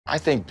I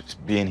think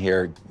being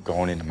here,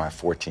 going into my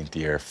 14th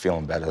year,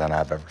 feeling better than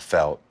I've ever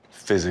felt,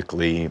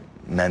 physically,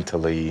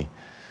 mentally,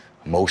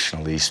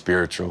 emotionally,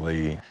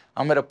 spiritually.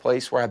 I'm at a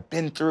place where I've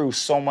been through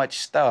so much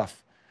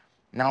stuff.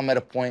 Now I'm at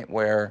a point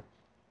where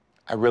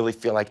I really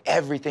feel like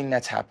everything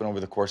that's happened over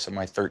the course of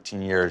my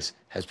 13 years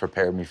has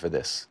prepared me for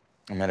this.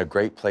 I'm at a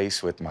great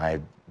place with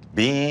my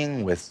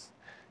being, with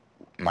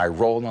my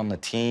role on the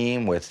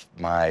team, with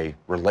my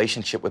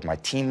relationship with my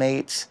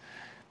teammates,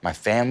 my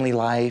family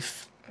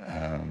life,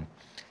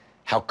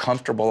 how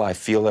comfortable I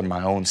feel in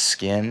my own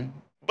skin.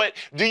 But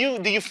do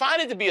you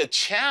find it to be a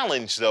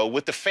challenge, though,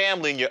 with the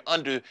family and you're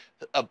under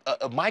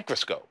a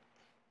microscope?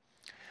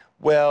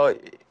 Well,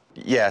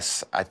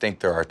 yes, I think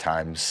there are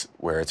times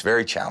where it's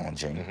very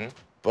challenging.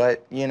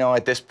 But, you know,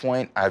 at this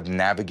point, I've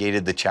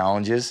navigated the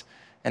challenges,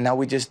 and now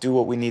we just do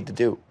what we need to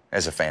do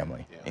as a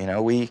family. You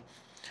know, we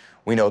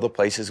know the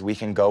places we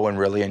can go and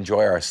really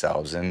enjoy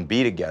ourselves and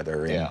be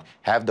together and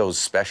have those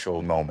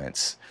special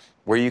moments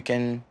where you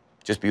can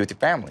just be with your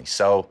family.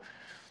 So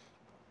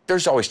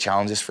there's always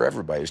challenges for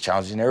everybody. There's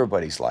challenges in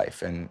everybody's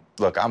life. And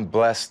look, I'm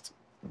blessed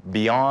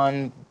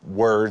beyond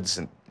words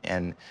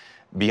and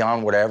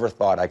beyond what I ever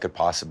thought I could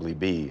possibly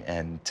be.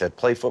 And to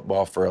play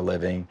football for a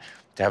living,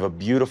 to have a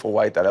beautiful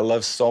wife that I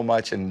love so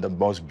much and the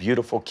most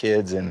beautiful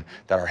kids and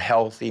that are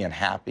healthy and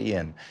happy.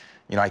 And,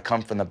 you know, I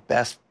come from the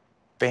best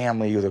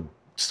family with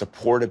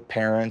supportive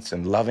parents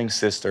and loving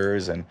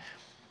sisters. And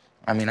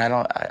I mean,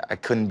 I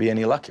couldn't be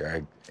any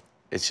luckier.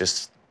 It's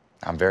just,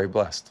 I'm very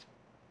blessed.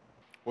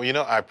 Well, you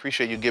know, I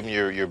appreciate you giving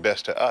your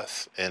best to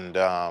us. And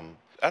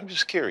I'm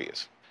just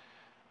curious.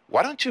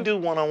 Why don't you do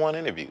one-on-one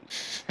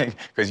interviews?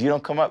 Because you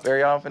don't come up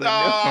very often.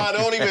 No,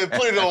 don't even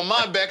put it on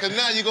my back, because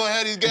now you're going to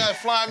have these guys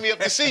flying me up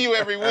to see you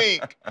every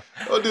week.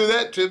 Don't do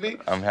that to me.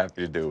 I'm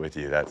happy to do it with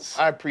you.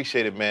 I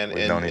appreciate it, man.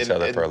 We've known each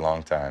other for a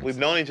long time. We've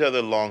known each other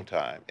a long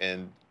time.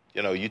 And,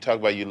 you know, you talk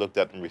about you looked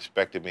up and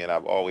respected me, and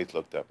I've always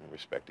looked up and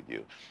respected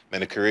you.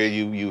 And the career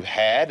you've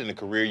had and the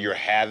career you're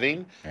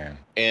having. Yeah.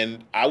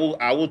 And I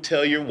will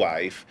tell your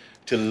wife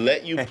to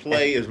let you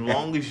play as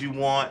long as you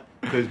want,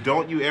 because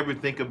don't you ever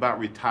think about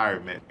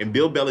retirement. And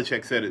Bill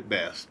Belichick said it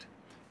best.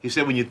 He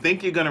said, when you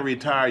think you're going to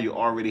retire, you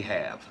already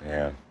have.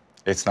 Yeah.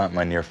 It's not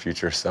my near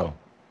future, so.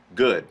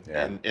 Good.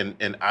 Yeah.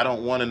 And I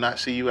don't want to not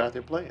see you out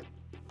there playing.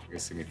 You're going to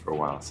see me for a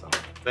while, so.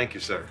 Thank you,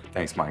 sir.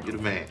 Thanks, Mike. You're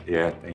the man. Yeah, thank you.